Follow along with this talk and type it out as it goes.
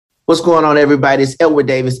What's going on, everybody? It's Edward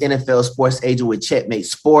Davis, NFL sports agent with Checkmate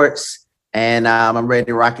Sports, and I'm ready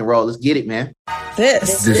to rock and roll. Let's get it, man.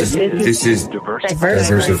 This is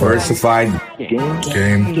Diversified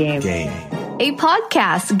Game. A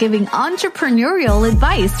podcast giving entrepreneurial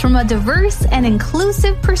advice from a diverse and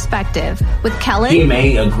inclusive perspective with Kellen. He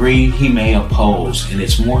may agree, he may oppose, and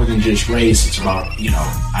it's more than just race. It's about,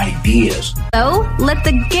 ideas. So let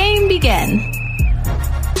the game begin.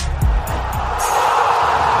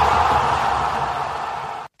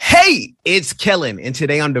 Hey, it's Kellen, and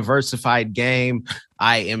today on Diversified Game,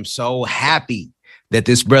 I am so happy that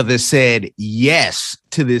this brother said yes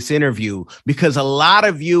to this interview because a lot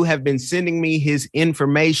of you have been sending me his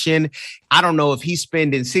information. I don't know if he's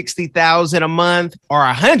spending $60,000 a month or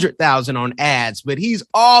 $100,000 on ads, but he's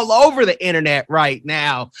all over the internet right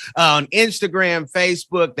now on Instagram,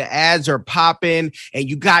 Facebook. The ads are popping, and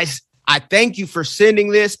you guys, I thank you for sending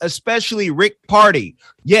this, especially Rick Party.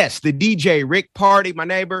 Yes, the DJ Rick Party, my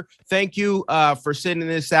neighbor. Thank you for sending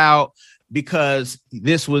this out because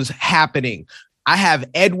this was happening. I have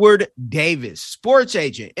Edward Davis, sports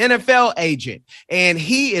agent, NFL agent, and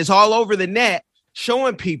he is all over the net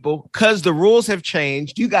showing people because the rules have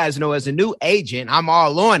changed. You guys know, as a new agent, I'm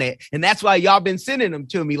all on it. And that's why y'all been sending them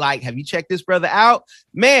to me. Like, have you checked this brother out?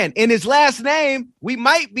 Man, in his last name, we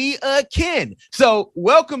might be kin. So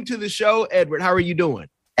welcome to the show, Edward. How are you doing?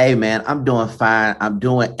 Hey, man, I'm doing fine. I'm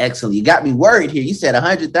doing excellent. You got me worried here. You said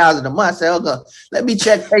 $100,000 a month. So let me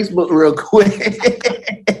check Facebook real quick.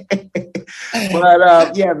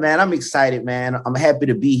 But yeah, man, I'm excited, man. I'm happy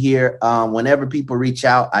to be here. Whenever people reach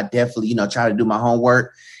out, I definitely, try to do my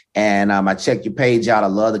homework, and I check your page out. I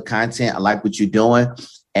love the content. I like what you're doing.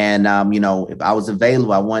 And, if I was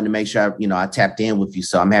available, I wanted to make sure, I tapped in with you.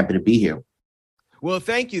 So I'm happy to be here. Well,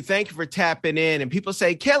 thank you. Thank you for tapping in. And people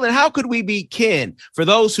say, Kellen, how could we be kin? For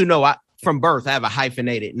those who know, from birth, I have a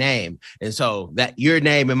hyphenated name. And so that your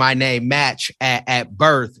name and my name match at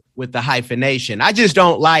birth with the hyphenation. I just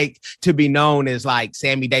don't like to be known as like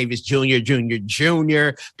Sammy Davis Jr., Jr.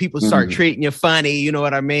 People start treating you funny. You know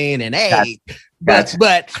what I mean? And hey, Gotcha.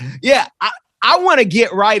 But yeah, I want to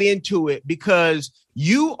get right into it because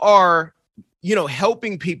you are,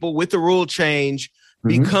 helping people with the rule change,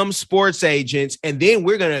 become sports agents, and then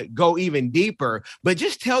we're going to go even deeper. But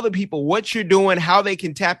just tell the people what you're doing, how they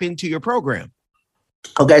can tap into your program.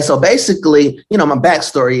 Okay, so basically, my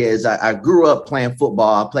backstory is I grew up playing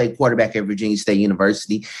football. I played quarterback at Virginia State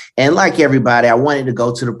University. And like everybody, I wanted to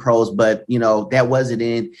go to the pros, but, that wasn't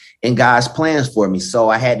in God's plans for me. So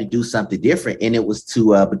I had to do something different, and it was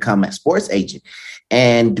to become a sports agent.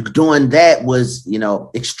 And doing that was,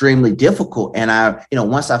 extremely difficult. And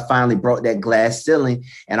once I finally broke that glass ceiling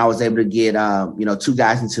and I was able to get, two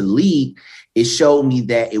guys into the league, it showed me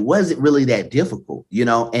that it wasn't really that difficult,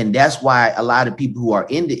 and that's why a lot of people who are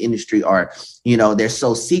in the industry are, they're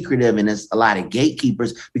so secretive, and there's a lot of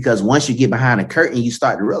gatekeepers, because once you get behind a curtain, you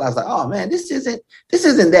start to realize like, oh man, this isn't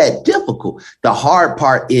that difficult. The hard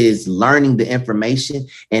part is learning the information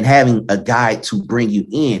and having a guide to bring you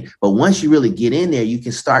in. But once you really get in there, you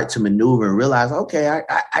can start to maneuver and realize, okay,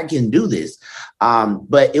 I can do this.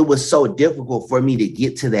 But it was so difficult for me to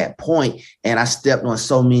get to that point, and I stepped on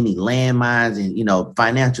so many landmines and,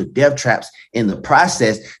 financial death traps in the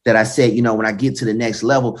process that I said, when I get to the next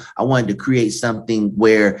level, I wanted to create something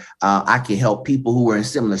where I could help people who were in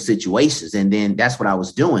similar situations. And then that's what I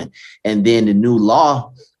was doing. And then the new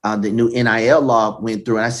law, the new NIL law went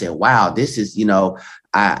through, and I said, wow, this is,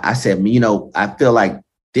 I said, I feel like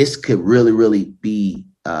this could really, really be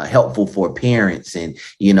helpful for parents and,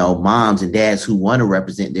 moms and dads who want to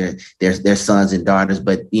represent their sons and daughters,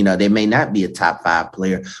 but, they may not be a top 5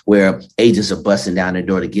 player where agents are busting down their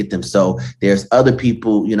door to get them. So there's other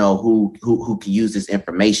people, who can use this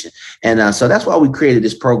information. And so that's why we created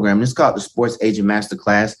this program. It's called the Sports Agent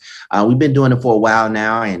Masterclass. We've been doing it for a while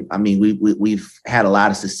now. And I mean, we've had a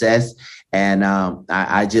lot of success. And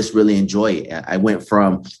I just really enjoy it. I went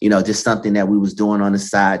from, just something that we was doing on the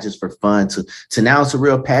side just for fun to now it's a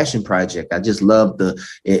real passion project. I just love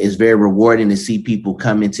it's very rewarding to see people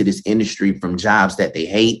come into this industry from jobs that they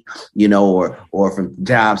hate, or from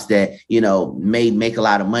jobs that, may make a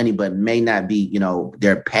lot of money, but may not be,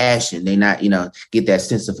 their passion. They not, get that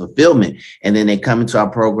sense of fulfillment. And then they come into our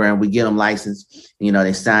program, we get them licensed,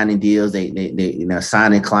 they signing deals, they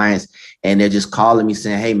signing clients. And they're just calling me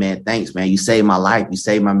saying, hey, man, thanks, man. You saved my life. You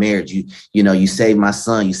saved my marriage. You saved my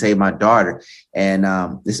son. You saved my daughter. And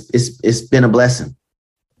it's been a blessing.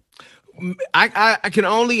 I can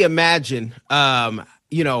only imagine, how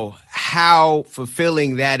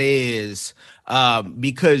fulfilling that is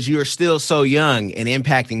because you're still so young and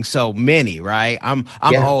impacting so many, right? I'm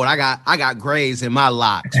old. I got grays in my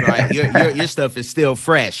locks, right? Your stuff is still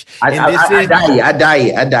fresh. I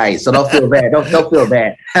die. So don't feel bad. Don't feel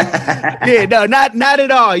bad. Yeah, no, not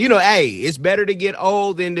at all. Hey, it's better to get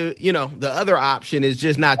old than the other option is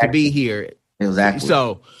just not to be here. Exactly.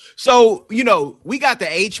 So, we got the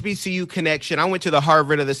HBCU connection. I went to the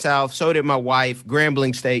Harvard of the South. So did my wife,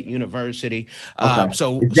 Grambling State University. Okay.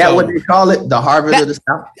 Is that what they call it? The Harvard of the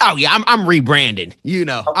South? Oh, yeah. I'm rebranding.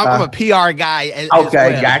 Okay. I'm a PR guy. As well.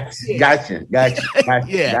 Gotcha.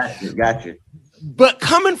 Gotcha. But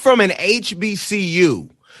coming from an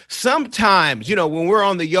HBCU, sometimes, when we're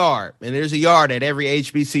on the yard, and there's a yard at every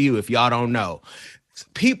HBCU, if y'all don't know,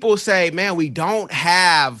 people say, man, we don't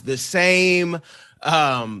have the same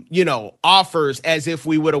offers as if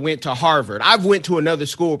we would have went to Harvard. I've went to another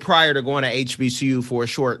school prior to going to HBCU for a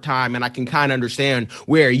short time, and I can kind of understand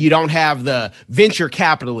where you don't have the venture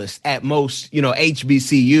capitalists at most,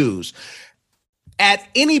 HBCUs. At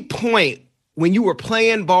any point when you were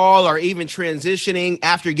playing ball or even transitioning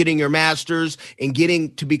after getting your master's and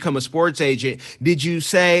getting to become a sports agent, did you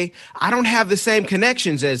say, I don't have the same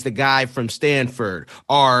connections as the guy from Stanford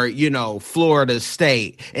or, Florida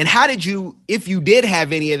State? And how did you, if you did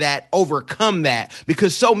have any of that, overcome that?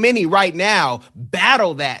 Because so many right now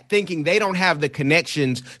battle that, thinking they don't have the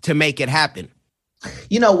connections to make it happen.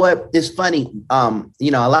 You know what? It's funny. A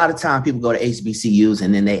lot of time people go to HBCUs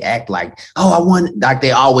and then they act like, like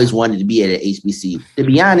they always wanted to be at an HBCU. To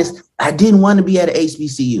be honest, I didn't want to be at an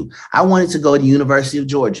HBCU. I wanted to go to the University of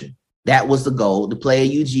Georgia. That was the goal, to play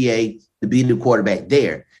at UGA, to be the quarterback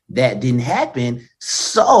there. That didn't happen.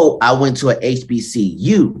 So I went to an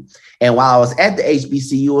HBCU. And while I was at the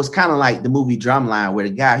HBCU, it was kind of like the movie Drumline, where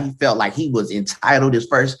the guy, he felt like he was entitled his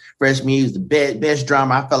freshman year. He was the best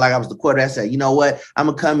drummer. I felt like I was the quarterback. I said, you know what? I'm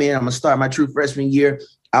going to come in. I'm going to start my true freshman year.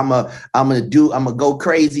 I'm going to go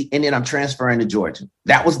crazy. And then I'm transferring to Georgia.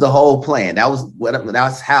 That was the whole plan. That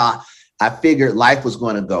was how I figured life was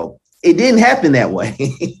going to go. It didn't happen that way.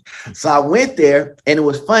 So I went there, and it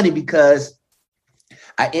was funny because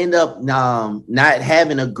I ended up not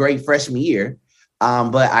having a great freshman year.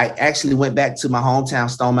 But I actually went back to my hometown,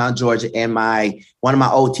 Stone Mountain, Georgia, and one of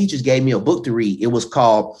my old teachers gave me a book to read. It was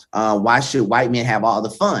called Why Should White Men Have All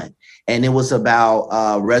the Fun? And it was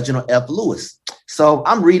about Reginald F. Lewis. So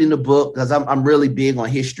I'm reading the book because I'm really big on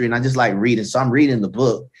history and I just like reading. So I'm reading the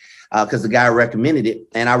book because the guy recommended it.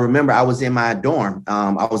 And I remember I was in my dorm.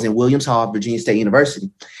 I was in Williams Hall, Virginia State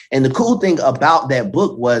University. And the cool thing about that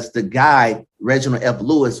book was the guy, Reginald F.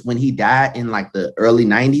 Lewis, when he died in like the early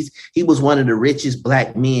 90s, he was one of the richest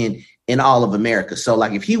Black men in all of America. So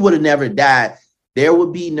like if he would have never died, there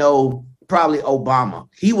would be probably Obama.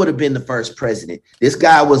 He would have been the first president. This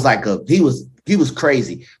guy was he was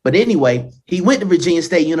crazy. But anyway, he went to Virginia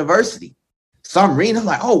State University. So I'm reading, I'm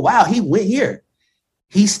like, oh, wow, he went here.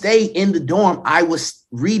 He stayed in the dorm I was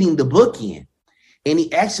reading the book in. And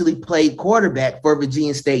he actually played quarterback for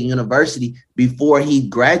Virginia State University before he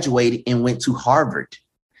graduated and went to Harvard.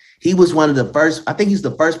 He was one of the first, I think he's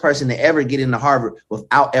the first person to ever get into Harvard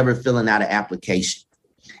without ever filling out an application.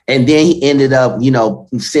 And then he ended up,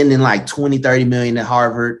 sending like 20, 30 million to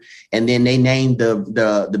Harvard. And then they named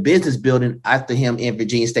the business building after him in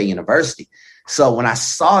Virginia State University. So when I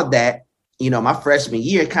saw that, my freshman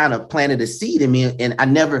year kind of planted a seed in me, and I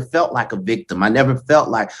never felt like a victim. I never felt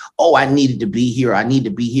like, oh, I needed to be here. I need to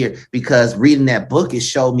be here, because reading that book, it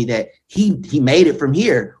showed me that he made it from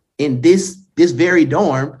here in this very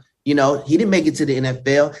dorm. He didn't make it to the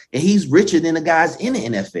NFL, and he's richer than the guys in the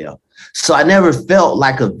NFL. So I never felt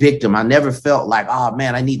like a victim. I never felt like, oh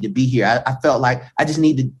man, I need to be here. I felt like I just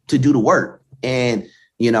needed to do the work, and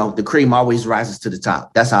the cream always rises to the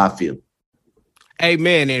top. That's how I feel.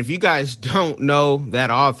 Amen. And if you guys don't know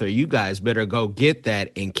that author, you guys better go get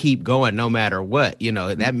that and keep going no matter what.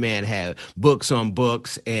 That man had books on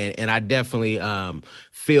books, and I definitely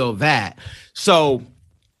feel that. So,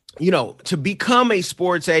 to become a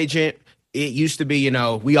sports agent, it used to be,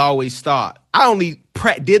 we always thought, I only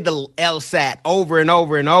did the LSAT over and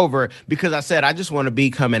over and over because I said, I just want to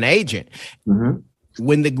become an agent. Mm-hmm.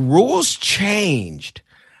 When the rules changed,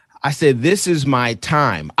 I said, this is my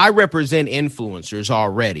time. I represent influencers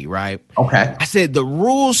already, right? Okay. I said, the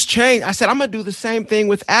rules change. I said, I'm going to do the same thing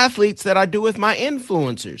with athletes that I do with my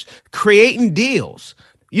influencers, creating deals.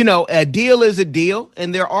 A deal is a deal.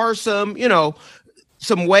 And there are some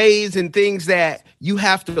ways and things that you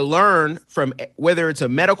have to learn from, whether it's a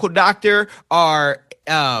medical doctor or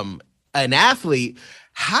an athlete,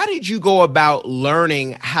 How did you go about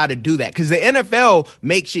learning how to do that? Because the NFL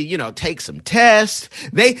makes you, take some tests.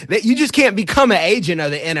 You just can't become an agent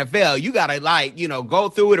of the NFL. You got to go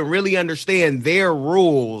through it and really understand their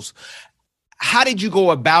rules. How did you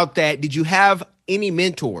go about that? Did you have any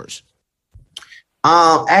mentors?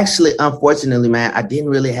 Actually, unfortunately, man, I didn't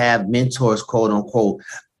really have mentors, quote unquote,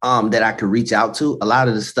 that I could reach out to. A lot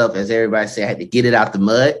of the stuff, as everybody said, I had to get it out the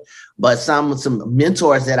mud. But some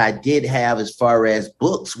mentors that I did have as far as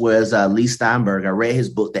books was Lee Steinberg. I read his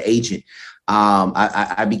book, The Agent.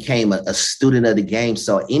 I became a student of the game.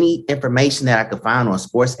 So any information that I could find on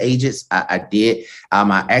sports agents, I did.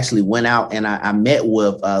 I actually went out and I met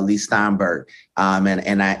with Lee Steinberg. And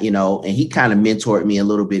he kind of mentored me a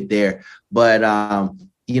little bit there. But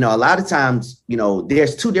a lot of times,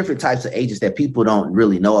 there's two different types of agents that people don't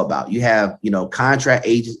really know about. You have, contract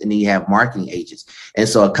agents, and then you have marketing agents. And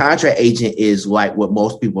so a contract agent is like what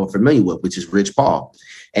most people are familiar with, which is Rich Paul.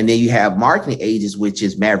 And then you have marketing agents, which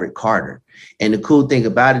is Maverick Carter. And the cool thing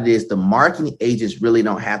about it is the marketing agents really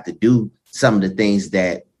don't have to do some of the things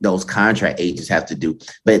that those contract agents have to do,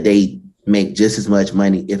 but they make just as much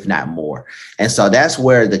money, if not more. And so that's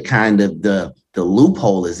where the kind of the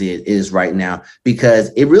loophole is right now,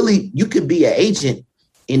 because it really, you could be an agent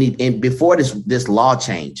in before this law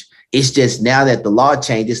change. It's just now that the law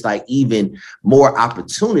changed, it's like even more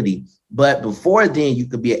opportunity. But before then, you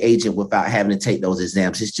could be an agent without having to take those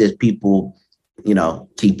exams. It's just people,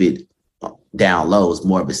 keep it down low. It's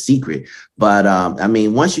more of a secret. But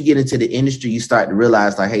once you get into the industry, you start to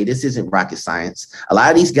realize like, hey, this isn't rocket science. A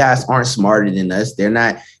lot of these guys aren't smarter than us. They're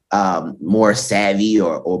not more savvy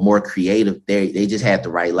or more creative. They just had the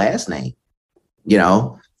right last name,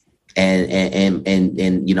 and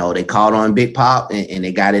they called on Big Pop and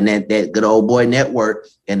they got in that good old boy network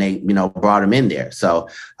and they, brought him in there. So,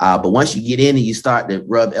 but once you get in and you start to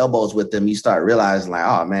rub elbows with them, you start realizing like,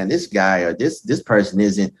 oh man, this guy or this person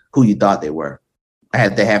isn't who you thought they were. I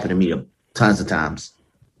had that happen to me tons of times.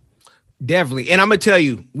 Definitely. And I'm going to tell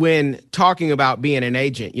you, when talking about being an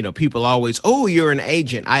agent, people always, oh, you're an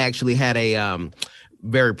agent. I actually had a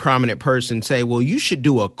very prominent person say, well, you should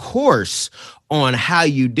do a course on how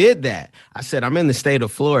you did that. I said, I'm in the state of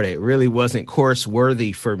Florida. It really wasn't course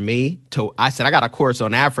worthy for me. I said, I got a course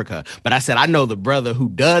on Africa, but I said, I know the brother who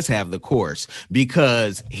does have the course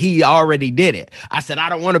because he already did it. I said, I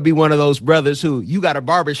don't want to be one of those brothers who you got a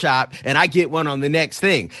barbershop and I get one on the next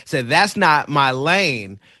thing. I said, that's not my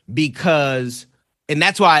lane, because and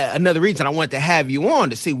that's why another reason I wanted to have you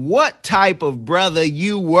on, to see what type of brother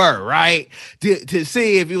you were, right? To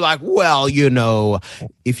see if you're like, well,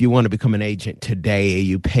 if you want to become an agent today,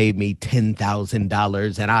 you pay me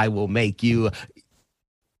 $10,000 and I will make you.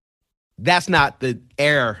 That's not the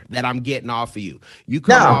air that I'm getting off of you. You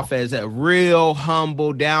come off as a real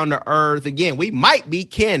humble, down to earth. Again, we might be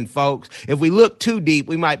kin, folks. If we look too deep,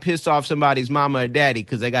 we might piss off somebody's mama or daddy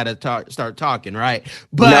because they got to start talking, right?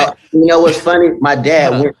 But what's funny? My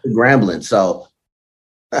dad went to Grambling, so.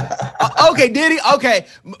 Okay, did he? Okay.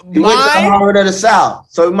 He went to Harvard of the South,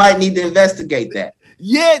 so we might need to investigate that.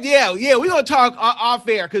 Yeah. We're going to talk off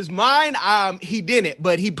air because mine, he didn't,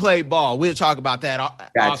 but he played ball. We'll talk about that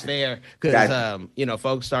off air because,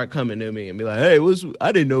 folks start coming to me and be like, hey,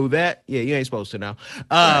 I didn't know that. Yeah, you ain't supposed to know.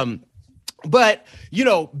 Right. But,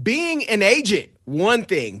 being an agent, one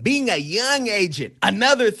thing, being a young agent,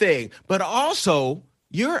 another thing, but also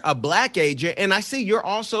you're a Black agent. And I see you're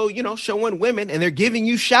also, showing women and they're giving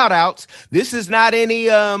you shout outs. This is not any,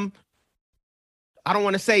 I don't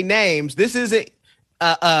want to say names. This isn't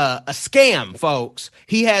a scam, folks.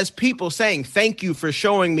 He has people saying, thank you for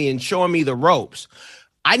showing me the ropes.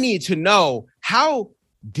 I need to know, how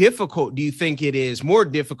difficult do you think it is, more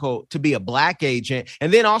difficult to be a Black agent?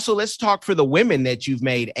 And then also let's talk for the women that you've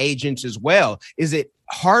made agents as well. Is it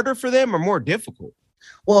harder for them or more difficult?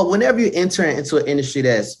 Well, whenever you enter into an industry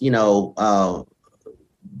that's,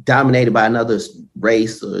 dominated by another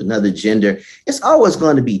race or another gender, it's always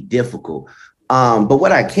going to be difficult. But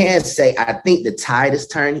what I can say, I think the tide is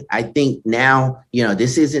turning. I think now,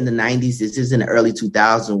 this is in the 90s. This is in the early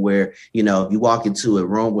 2000s where, if you walk into a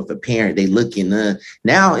room with a parent, they look in.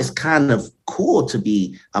 Now it's kind of cool to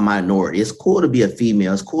be a minority. It's cool to be a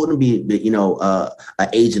female. It's cool to be, an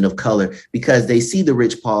agent of color, because they see the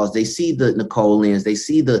Rich Pauls, they see the Nicole Lynn's, they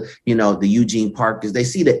see the, the Eugene Parkers, they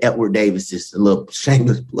see the Edward Davises, a little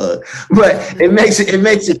shameless plug, but it makes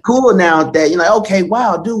it cool now that, okay,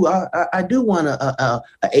 wow, dude, I do want a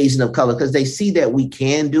agent of color, because they see that we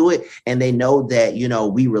can do it and they know that,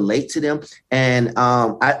 we relate to them. And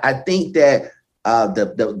I think that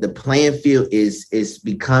the playing field is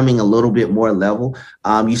becoming a little bit more level.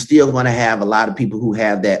 You're still going to have a lot of people who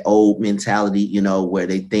have that old mentality, where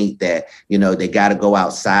they think that, they got to go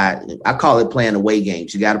outside. I call it playing away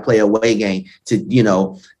games. You got to play away game to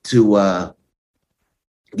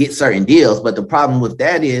get certain deals. But the problem with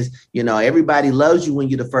that is, everybody loves you when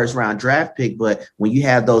you're the first round draft pick. But when you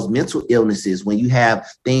have those mental illnesses, when you have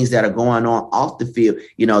things that are going on off the field,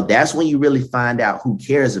 that's when you really find out who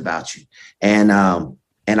cares about you. And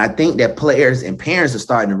I think that players and parents are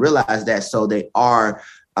starting to realize that, so they are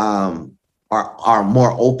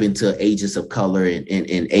more open to agents of color and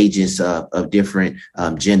agents of different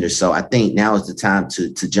genders. So I think now is the time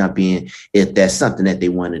to jump in if that's something that they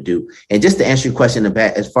want to do. And just to answer your question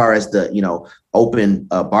about as far as the, open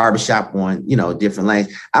barbershop on, different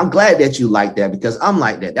lanes, I'm glad that you like that, because I'm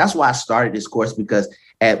like that. That's why I started this course, because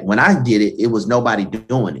when I did it, it was nobody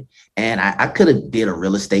doing it. And I could have did a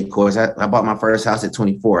real estate course. I bought my first house at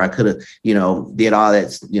 24. I could have, did all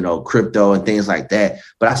that, crypto and things like that.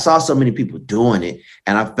 But I saw so many people doing it.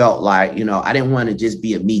 And I felt like, I didn't want to just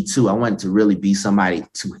be a me too. I wanted to really be somebody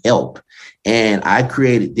to help. And I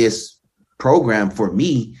created this program for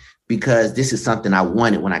me, because this is something I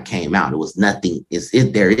wanted when I came out. It was nothing.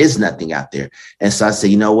 There is nothing out there. And so I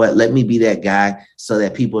said, you know what, let me be that guy so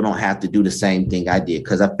that people don't have to do the same thing I did.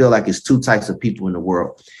 Because I feel like it's two types of people in the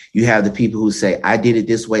world. You have the people who say, I did it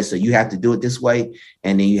this way, so you have to do it this way.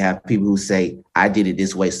 And then you have people who say, I did it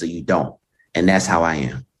this way, so you don't. And that's how I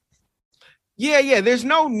am. Yeah. There's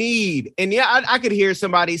no need. And I could hear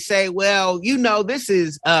somebody say, well, this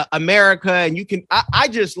is America, and you can, I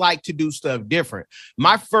just like to do stuff different.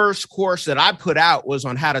 My first course that I put out was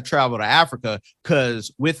on how to travel to Africa,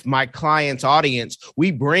 because with my client's audience,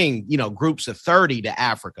 we bring, groups of 30 to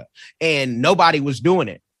Africa, and nobody was doing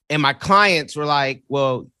it. And my clients were like,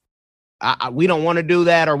 well, we don't want to do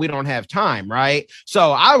that, or we don't have time, right?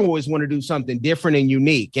 So I always want to do something different and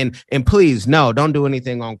unique. And please, no, don't do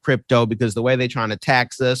anything on crypto, because the way they're trying to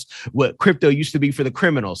tax us, what crypto used to be for the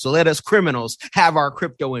criminals. So let us criminals have our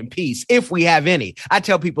crypto in peace, if we have any. I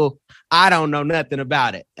tell people, I don't know nothing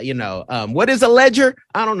about it. What is a ledger?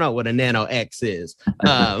 I don't know what a Nano X is.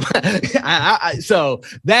 So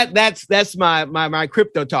that's my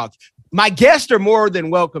crypto talk. My guests are more than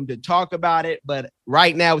welcome to talk about it, but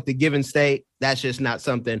right now with the given state, that's just not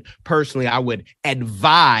something personally I would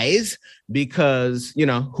advise, because,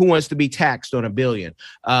 who wants to be taxed on $1 billion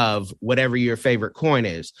of whatever your favorite coin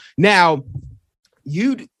is? Now,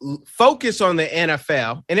 you focus on the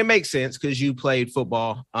NFL, and it makes sense because you played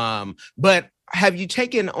football. But have you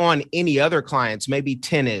taken on any other clients, maybe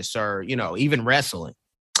tennis or, even wrestling?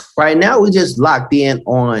 Right now, we just locked in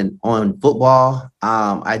on football.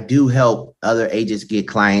 I do help other agents get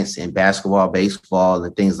clients in basketball, baseball,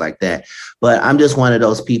 and things like that. But I'm just one of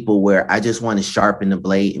those people where I just want to sharpen the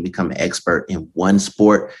blade and become an expert in one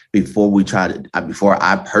sport before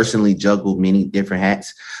I personally juggle many different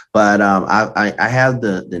hats. But I have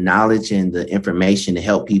the knowledge and the information to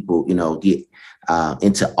help people, get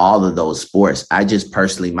into all of those sports. I just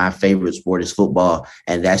personally, my favorite sport is football.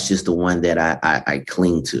 And that's just the one that I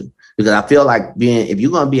cling to, because I feel like if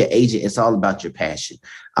you're going to be an agent, it's all about your passion.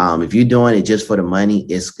 If you're doing it just for the money,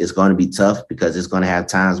 it's going to be tough, because it's going to have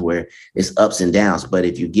times where it's ups and downs. But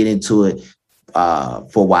if you get into it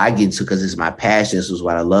for why I get into, because it's my passion, this is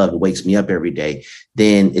what I love, it wakes me up every day,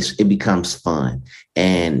 then it becomes fun.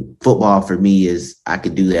 And football for me is, I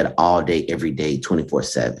could do that all day, every day,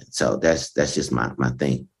 24/7. So that's just my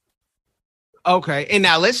thing. Okay. And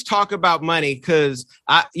now let's talk about money, because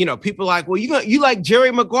people are like, well, you like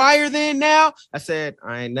Jerry Maguire then now? I said,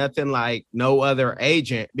 I ain't nothing like no other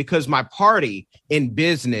agent, because my party in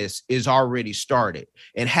business is already started,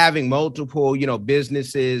 and having multiple,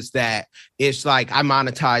 businesses, that it's like I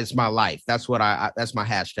monetize my life. That's what that's my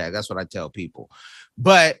hashtag. That's what I tell people.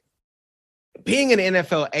 But being an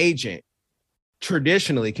NFL agent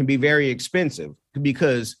traditionally can be very expensive,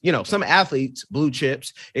 because, some athletes, blue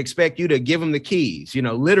chips, expect you to give them the keys,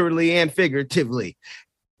 literally and figuratively.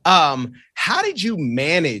 How did you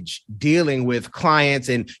manage dealing with clients,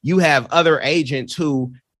 and you have other agents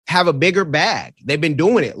who have a bigger bag? They've been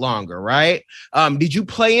doing it longer, right? Did you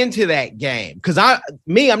play into that game? Because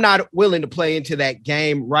I'm not willing to play into that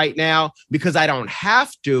game right now, because I don't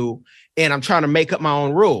have to, and I'm trying to make up my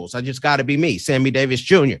own rules. I just got to be me, Sammy Davis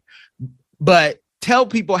Jr. But tell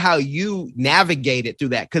people how you navigated through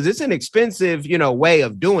that, because it's an expensive, way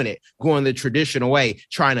of doing it, going the traditional way,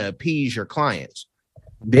 trying to appease your clients.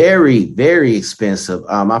 Very, very expensive.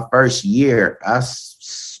 My first year, I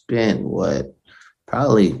spent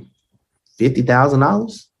probably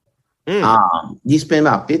 $50,000. You spend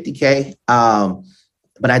about $50K,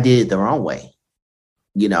 but I did it the wrong way.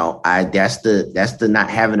 that's the not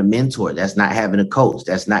having a mentor. That's not having a coach.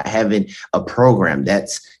 That's not having a program.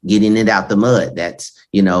 That's getting it out the mud. That's,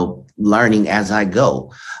 learning as I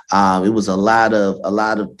go. It was a lot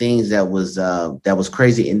of things that was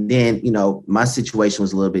crazy. And then, my situation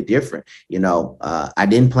was a little bit different. I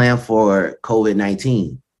didn't plan for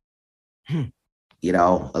COVID-19.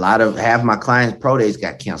 Half my clients' pro days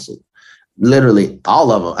got canceled. Literally all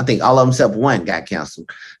of them. I think all of them except one got canceled.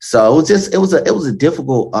 So it was a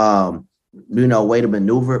difficult, way to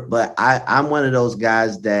maneuver. But I'm one of those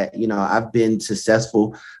guys that, I've been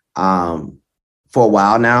successful for a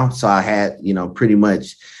while now. So I had, pretty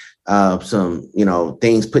much some,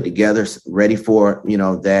 things put together ready for,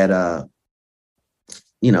 that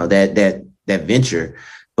venture.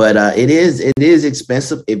 But it is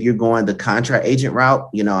expensive if you're going the contract agent route.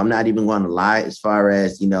 I'm not even going to lie as far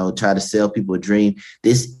as, try to sell people a dream.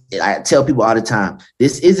 I tell people all the time,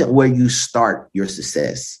 this isn't where you start your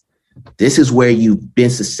success. This is where you've been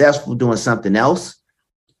successful doing something else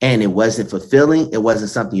and it wasn't fulfilling. It wasn't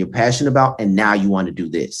something you're passionate about. And now you want to do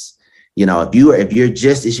this. If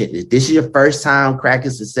this is your first time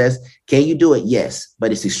cracking success, can you do it? Yes,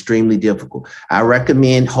 but it's extremely difficult. I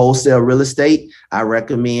recommend wholesale real estate. I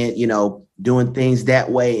recommend, doing things that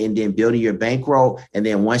way and then building your bankroll. And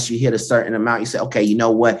then once you hit a certain amount, you say, okay, you know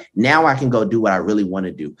what? Now I can go do what I really want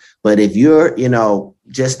to do. But if you're,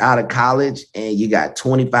 just out of college and you got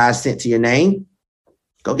 25 cents to your name,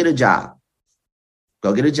 go get a job.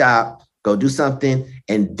 Go do something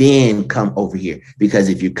and then come over here. Because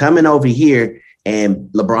if you're coming over here and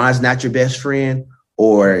LeBron's not your best friend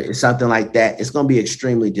or something like that, it's going to be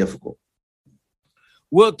extremely difficult.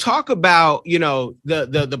 We'll talk about,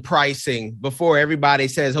 the pricing before everybody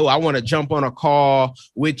says, oh, I want to jump on a call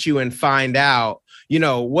with you and find out,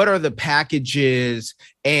 what are the packages?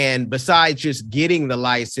 And besides just getting the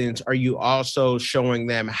license, are you also showing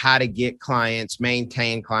them how to get clients,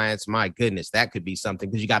 maintain clients? My goodness, that could be something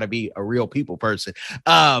because you got to be a real people person.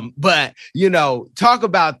 But, talk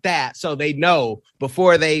about that so they know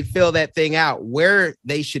before they fill that thing out where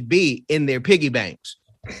they should be in their piggy banks.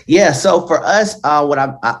 Yeah. So for us, what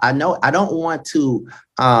I know, I don't want to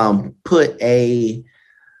put a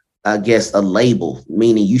label,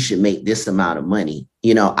 meaning you should make this amount of money.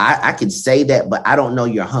 I can say that, but I don't know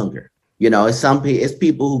your hunger. It's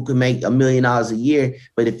people who can make $1 million a year,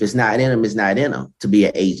 but if it's not in them, it's not in them to be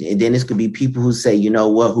an agent. And then this could be people who say,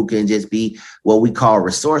 who can just be what we call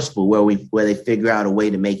resourceful, where they figure out a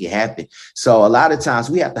way to make it happen. So a lot of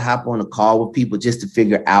times we have to hop on a call with people just to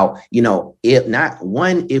figure out,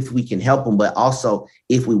 if we can help them, but also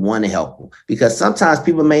if we want to help them, because sometimes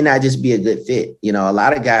people may not just be a good fit. A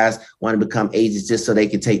lot of guys want to become agents just so they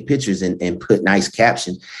can take pictures and put nice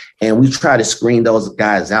captions. And we try to screen those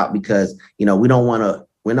guys out because, we don't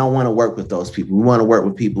want to work with those people. We want to work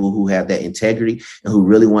with people who have that integrity and who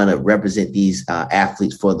really want to represent these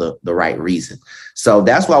athletes for the right reason. So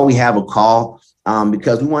that's why we have a call,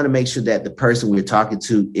 because we want to make sure that the person we're talking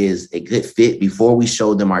to is a good fit before we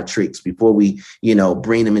show them our tricks, before we,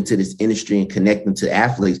 bring them into this industry and connect them to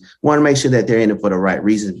athletes. We want to make sure that they're in it for the right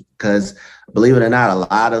reason, because believe it or not, a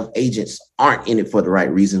lot of agents aren't in it for the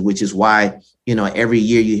right reasons, which is why, every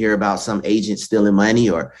year you hear about some agent stealing money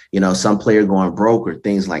or, some player going broke or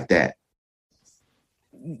things like that.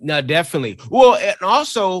 No, definitely. Well, and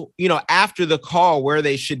also, after the call, where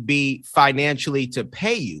they should be financially to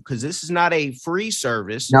pay you, because this is not a free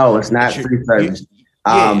service. No, it's not free service.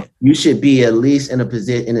 You should be at least in a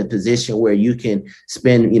position where you can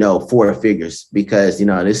spend, 4 figures, because,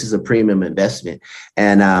 this is a premium investment.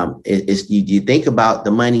 And you think about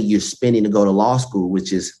the money you're spending to go to law school,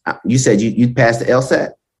 which is, you said you passed the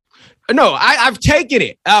LSAT. No, I've taken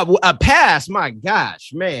it. A pass. My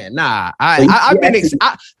gosh, man. Nah, I've been.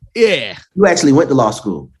 Yeah. You actually went to law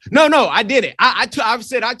school. No, I did it. I've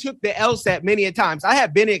said I took the LSAT many a times. I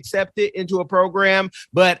have been accepted into a program,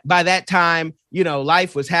 but by that time,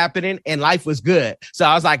 life was happening and life was good. So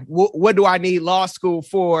I was like, what do I need law school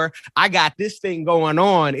for? I got this thing going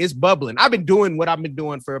on. It's bubbling. I've been doing what I've been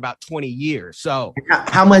doing for about 20 years. So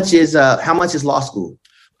how much is law school?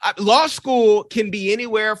 Law school can be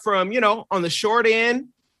anywhere from, on the short end,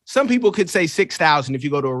 some people could say 6,000 if you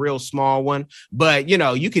go to a real small one, but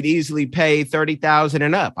you could easily pay 30,000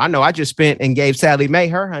 and up. I know I just spent and gave Sally Mae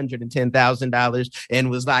her $110,000 and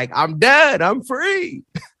was like, I'm done. I'm free.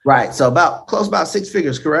 Right. So about 6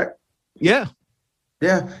 figures, correct? Yeah.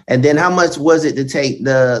 Yeah. And then how much was it to take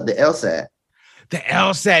the LSAT? The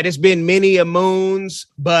LSAT, it's been many a moons,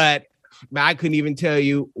 but I couldn't even tell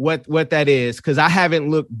you what that is, because I haven't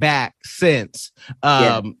looked back since.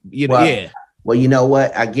 Well, you know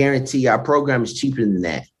what? I guarantee our program is cheaper than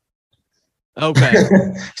that. Okay.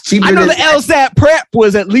 Cheaper I know than the LSAT prep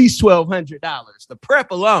was at least $1,200. The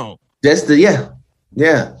prep alone. just the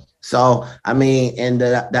yeah. So I mean, and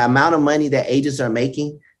the amount of money that agents are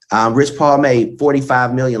making, Rich Paul made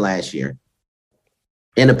 $45 million last year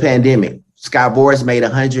in the pandemic. Scott Boras made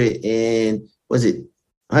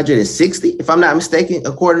 160, if I'm not mistaken,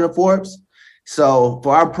 according to Forbes. So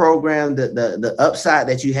for our program, the upside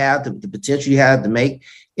that you have, the potential you have to make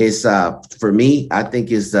is, for me, I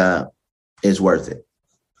think is worth it.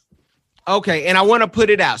 Okay, and I want to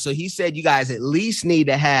put it out. So he said you guys at least need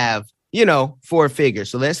to have, four figures.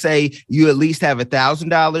 So let's say you at least have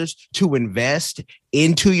 $1,000 to invest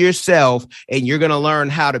into yourself, and you're going to learn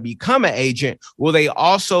how to become an agent. Will they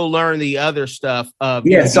also learn the other stuff of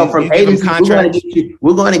so from agents,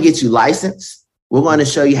 we're going to get you licensed. We're going to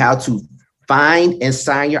show you how to find and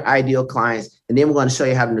sign your ideal clients, and then we're going to show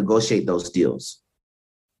you how to negotiate those deals.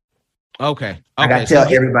 Okay. I got to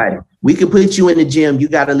tell everybody, we can put you in the gym. You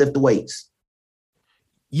got to lift the weights.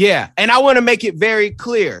 Yeah. And I want to make it very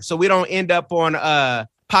clear so we don't end up on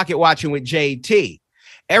Pocket Watching with JT.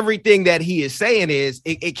 Everything that he is saying is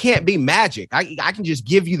it can't be magic. I can just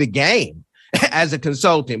give you the game as a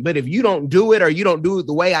consultant. But if you don't do it, or you don't do it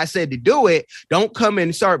the way I said to do it, don't come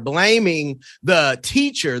and start blaming the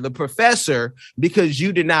teacher, the professor, because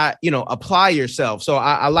you did not, apply yourself. So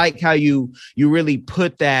I like how you really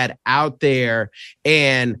put that out there.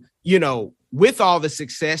 And, with all the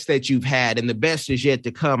success that you've had, and the best is yet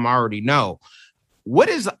to come, I already know. What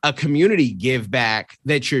is a community give back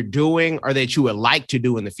that you're doing or that you would like to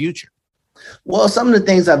do in the future? Well, some of the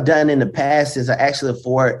things I've done in the past is I actually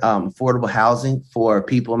afford affordable housing for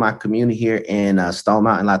people in my community here in Stone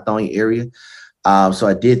Mountain, Lithonia area. So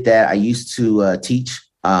I did that. I used to teach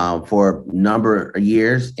for a number of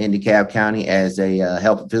years in DeKalb County as a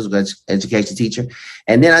health and physical education teacher.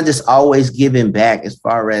 And then I just always giving back, as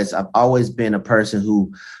far as I've always been a person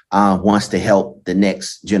who wants to help the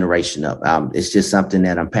next generation up. It's just something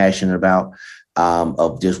that I'm passionate about.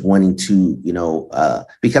 Of just wanting to,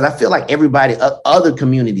 because I feel like everybody, other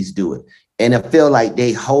communities do it. And I feel like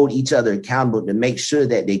they hold each other accountable to make sure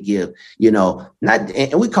that they give,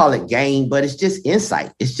 and we call it game, but it's just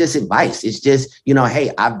insight. It's just advice. It's just,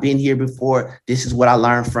 hey, I've been here before. This is what I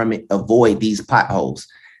learned from it. Avoid these potholes.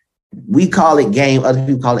 We call it game. Other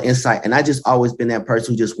people call it insight. And I just always been that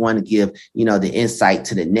person who just want to give, the insight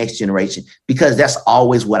to the next generation, because that's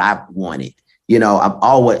always what I've wanted.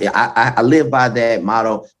 I live by that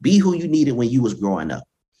motto: be who you needed when you was growing up.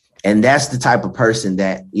 And that's the type of person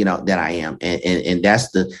that, that I am. And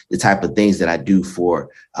that's the type of things that I do for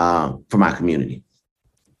my community.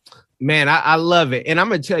 Man, I love it. And I'm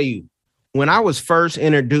going to tell you, when I was first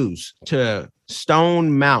introduced to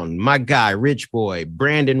Stone Mountain, my guy, Rich Boy,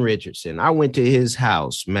 Brandon Richardson, I went to his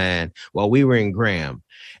house, man, while we were in Graham.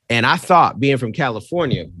 And I thought, being from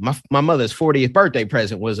California, my mother's 40th birthday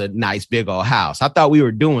present was a nice big old house. I thought we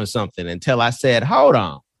were doing something until I said, hold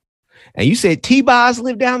on. And you said T-Boz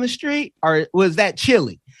lived down the street, or was that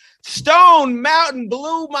Chili? Stone Mountain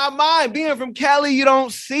blew my mind. Being from Cali, you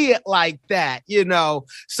don't see it like that,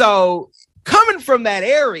 So coming from that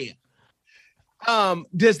area,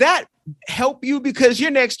 does that help you? Because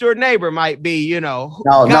your next door neighbor might be, No.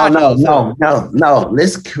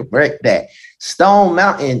 Let's correct that. Stone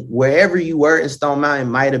Mountain, wherever you were in Stone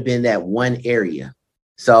Mountain, might have been that one area.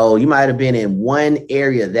 So you might have been in one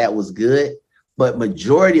area that was good, but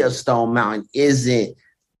majority of Stone Mountain isn't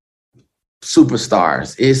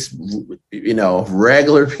superstars. It's,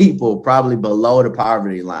 regular people, probably below the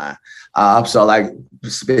poverty line. So like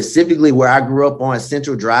specifically where I grew up on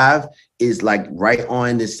Central Drive is like right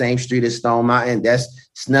on the same street as Stone Mountain.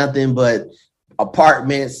 It's nothing but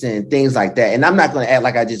apartments and things like that. And I'm not going to act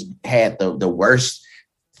like I just had the worst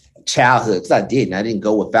childhood, because I didn't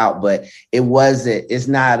go without, but it wasn't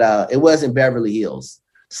Beverly Hills.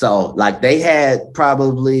 So like they had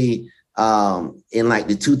probably in like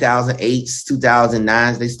the 2008s,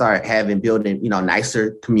 2009s, they started building,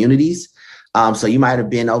 nicer communities. So you might've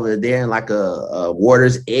been over there in like a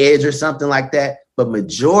Water's Edge or something like that. But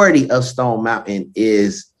majority of Stone Mountain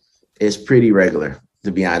is pretty regular,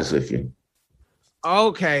 to be honest with you.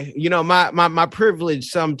 Okay, my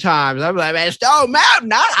privilege sometimes. I'm like, man, Stone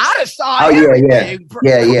Mountain. I just saw everything.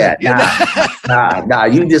 Yeah. Nah.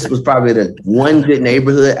 You just was probably the one good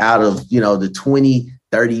neighborhood out of the 20,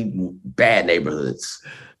 30 bad neighborhoods.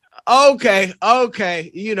 Okay.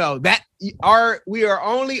 That we are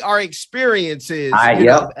only our experiences.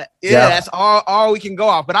 That's all we can go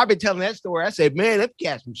off. But I've been telling that story. I said, man, that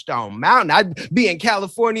cat's from Stone Mountain. I'd be in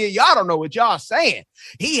California. Y'all don't know what y'all saying.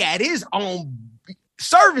 He had his own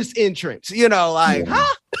service entrance,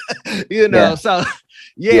 huh? So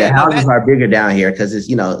Yeah, houses are bigger down here because it's,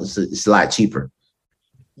 it's a lot cheaper.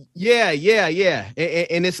 Yeah.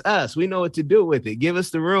 And it's us. We know what to do with it. Give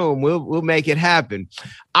us the room. We'll make it happen.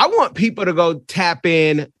 I want people to go tap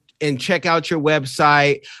in and check out your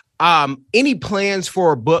website. Any plans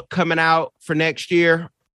for a book coming out for next year?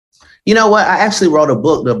 You know what? I actually wrote a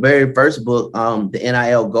book, the very first book, the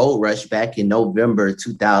NIL Gold Rush, back in November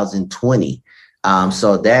 2020.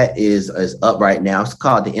 So that is up right now. It's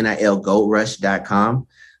called the NILGoldRush.com.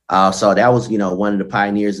 So that was, one of the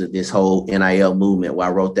pioneers of this whole NIL movement where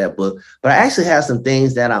I wrote that book. But I actually have some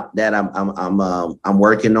things that I'm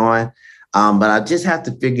working on. But I just have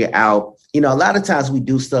to figure out, a lot of times we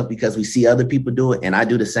do stuff because we see other people do it, and I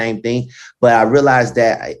do the same thing. But I realized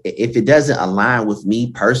that if it doesn't align with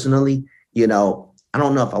me personally, I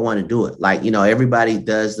don't know if I want to do it. Like, everybody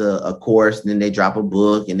does a course, and then they drop a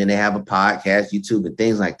book, and then they have a podcast, YouTube, and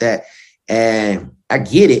things like that. And I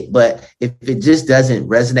get it, but if it just doesn't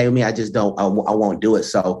resonate with me, I won't do it.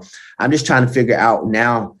 So I'm just trying to figure out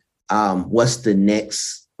now what's the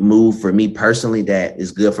next move for me personally that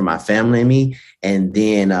is good for my family and me. And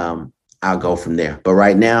then I'll go from there. But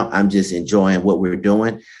right now, I'm just enjoying what we're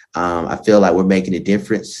doing. I feel like we're making a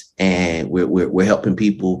difference, and we're helping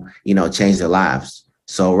people, change their lives.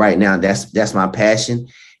 So right now, that's my passion.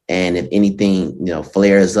 And if anything,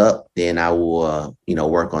 flares up, then I will,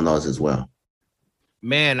 work on those as well.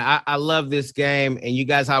 Man, I love this game. And you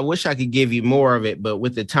guys, I wish I could give you more of it. But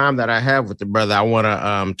with the time that I have with the brother, I want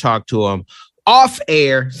to talk to him off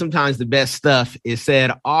air. Sometimes the best stuff is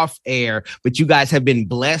said off air, but you guys have been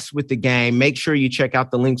blessed with the game. Make sure you check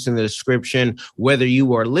out the links in the description, whether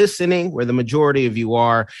you are listening, where the majority of you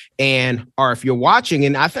are, or if you're watching.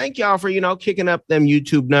 And I thank y'all for, kicking up them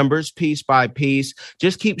YouTube numbers piece by piece.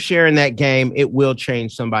 Just keep sharing that game. It will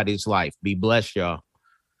change somebody's life. Be blessed, y'all.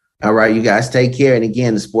 All right, you guys take care. And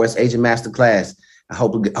again, the Sports Agent Masterclass. I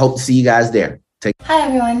hope to see you guys there. Hi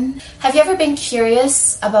everyone. Have you ever been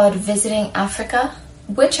curious about visiting Africa?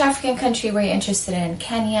 Which African country were you interested in?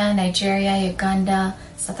 Kenya, Nigeria, Uganda,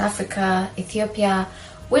 South Africa, Ethiopia?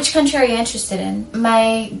 Which country are you interested in?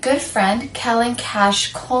 My good friend, Kellen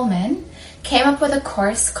Cash Coleman, came up with a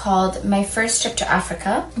course called My First Trip to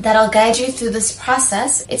Africa that'll guide you through this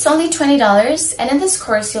process. It's only $20, and in this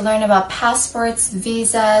course you'll learn about passports,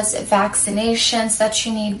 visas, vaccinations that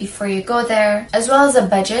you need before you go there, as well as a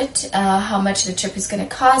budget, how much the trip is going to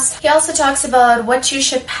cost. He also talks about what you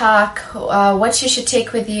should pack, what you should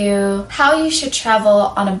take with you, how you should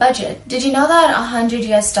travel on a budget. Did you know that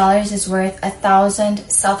 $100 is worth 1,000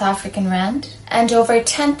 South African rand and over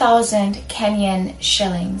 10,000 Kenyan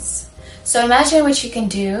shillings? So imagine what you can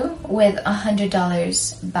do with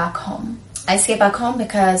 $100 back home. I say back home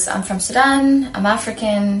because I'm from Sudan, I'm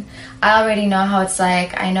African, I already know how it's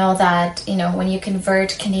like. I know that, when you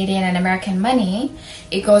convert Canadian and American money,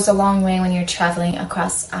 it goes a long way when you're traveling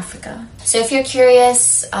across Africa. So if you're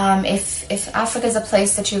curious, if Africa is a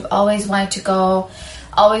place that you've always wanted to go,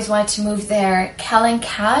 always wanted to move there, Kellen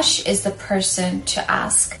Cash is the person to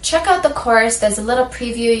ask. Check out the course. There's a little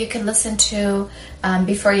preview you can listen to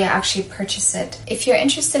before you actually purchase it. If you're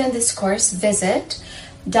interested in this course, visit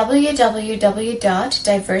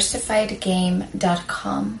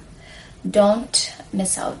www.diversifiedgame.com. Don't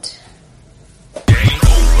miss out.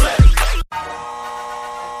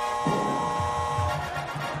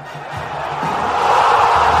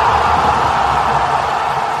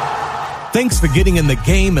 Thanks for getting in the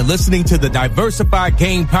game and listening to the Diversified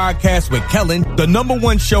Game podcast with Kellen, the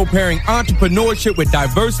 #1 show pairing entrepreneurship with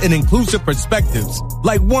diverse and inclusive perspectives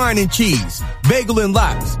like wine and cheese, bagel and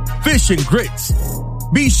lox, fish and grits.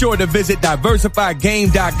 Be sure to visit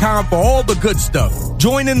diversifiedgame.com for all the good stuff.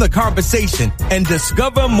 Join in the conversation and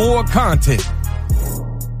discover more content.